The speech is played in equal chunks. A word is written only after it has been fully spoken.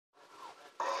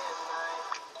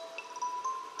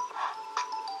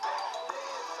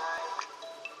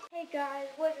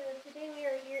Guys, what is it? Today we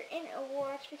are here in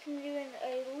Overwatch, doing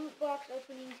a loot box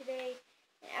opening today.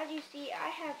 And as you see,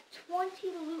 I have 20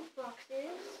 loot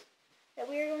boxes that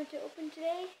we are going to open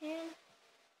today, and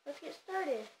let's get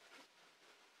started.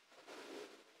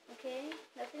 Okay,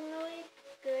 nothing really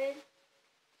good.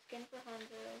 Skin for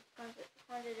Hanzo. Hanzo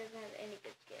doesn't have any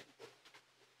good skin,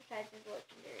 besides his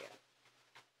legendary.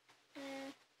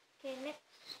 Okay,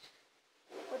 next.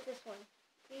 What's this one?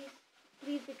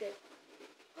 Please be good.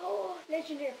 Oh,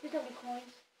 legendary, please don't be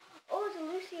coins. Oh, it's a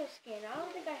Lucio skin. I don't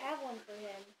think I have one for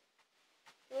him.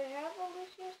 Do I have a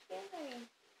Lucio skin?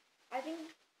 I think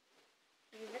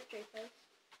the victory post.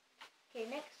 Okay,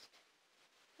 next.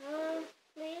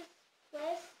 Please.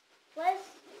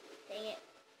 Dang it.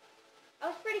 I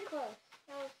was pretty close.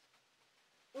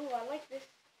 Ooh, I like this.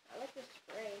 I like this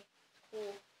spray. It's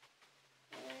cool.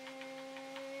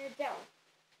 Down.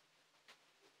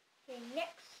 Okay,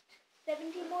 next.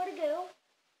 17 more to go.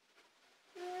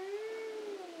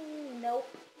 Nope.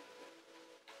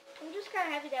 I'm just kind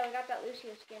of happy that we got that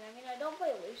Lucio skin. I don't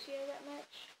play Lucio that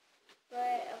much,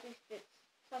 but at least it's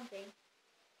something.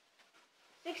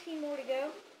 16 more to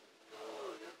go.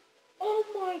 Oh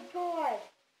my god!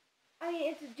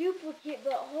 It's a duplicate,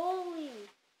 but holy!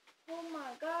 Oh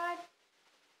my god!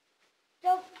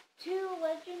 Two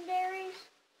legendaries?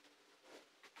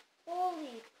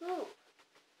 Holy poop!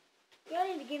 Y'all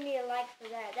need to give me a like for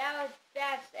that.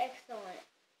 That's excellent.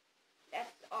 That's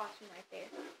awesome right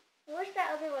there. I wish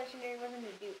that other legendary wasn't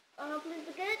a dupe. Please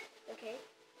be good. Okay.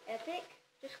 Epic.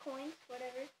 Just coins.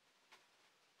 Whatever.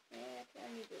 Yeah,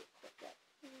 I need to click that.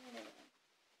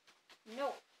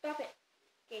 No. Stop it.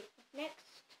 Okay.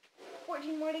 Next.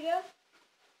 14 more to go.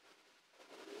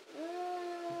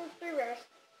 3 rares.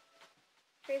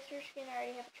 Tracer skin. I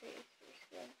already have a tracer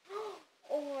skin.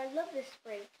 Oh, I love this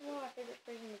spray. It's one of my favorite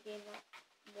sprays in the game. Not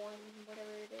one,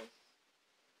 whatever it is.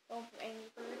 Going from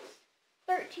Angry Birds.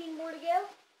 13 more to go.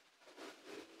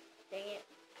 Dang it.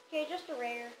 Okay, just a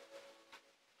rare.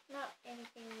 Not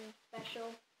anything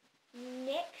special.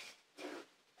 Next.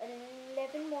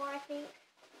 11 more, I think.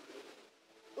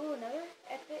 Ooh, another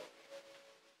epic.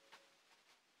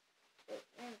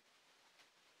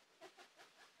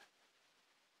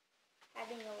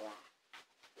 Having a laugh.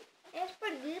 And it's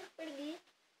pretty good.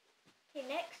 Okay,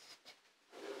 next.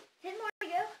 10 more to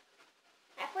go.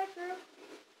 Halfway through.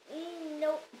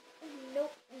 Nope.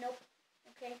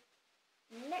 Okay.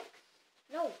 Next.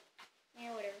 No.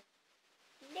 Yeah, whatever.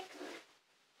 Next.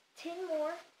 10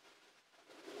 more.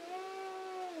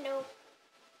 No.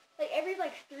 Every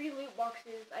 3 loot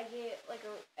boxes, I get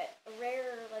a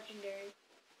rare or legendary.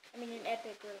 An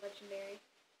epic or legendary.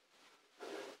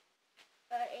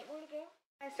 8 more to go.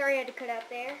 Sorry I had to cut out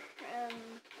there.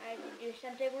 I had to do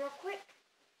something real quick.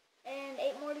 And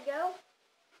 8 more to go.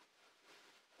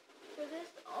 For this,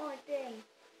 oh dang,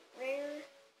 rare.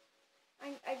 I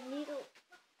need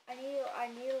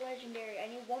a legendary. I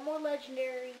need one more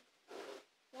legendary.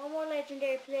 One more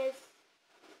legendary, please.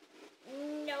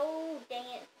 No, dang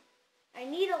it. I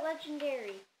need a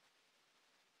legendary.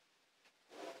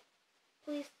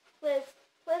 Please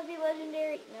be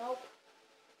legendary. Nope.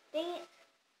 Dang it.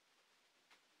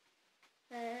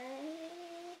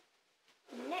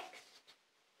 Next.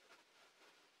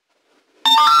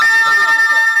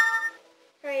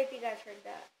 Sorry if you guys heard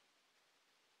that.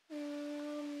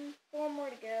 4 more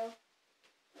to go.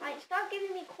 Stop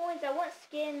giving me coins. I want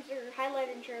skins or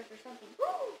highlighted sheriff or something.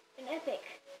 Woo! An epic.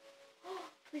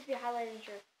 Please be a highlighted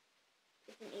sheriff.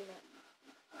 It's an emote.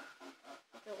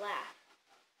 It's a laugh.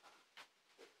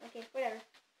 Okay, whatever.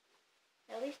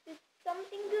 At least it's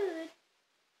something good.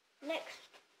 Next.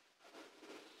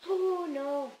 Oh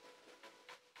no.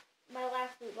 My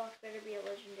last loot box better be a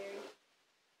legendary.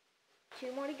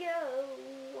 2 more to go.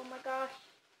 Oh my gosh.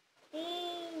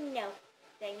 No.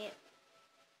 Dang it.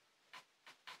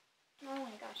 Oh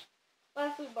my gosh.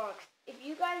 Last loot box. If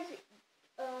you guys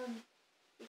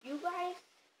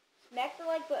smack the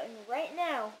like button right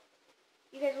now,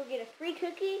 you guys will get a free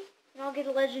cookie and I'll get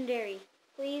a legendary.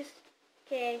 Please?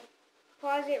 Okay.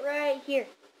 Pause it right here.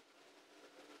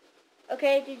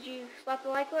 Okay, did you slap the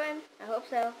like button? I hope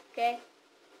so. Okay.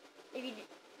 If you did,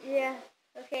 yeah.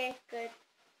 Okay, good.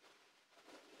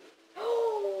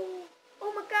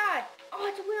 Oh my god! Oh,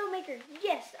 it's a Widowmaker!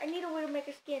 Yes! I need a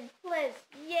Widowmaker skin. Please!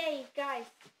 Yay, guys!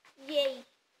 Yay!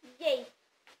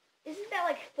 Isn't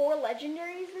that 4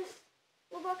 legendaries this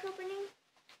loot box opening?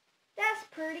 That's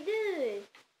pretty good!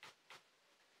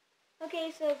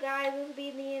 Okay, so guys, this will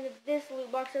be the end of this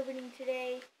loot box opening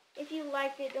today. If you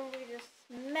liked it, don't forget to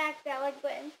smack that like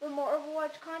button for more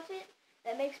Overwatch content.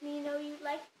 That makes me know you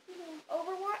like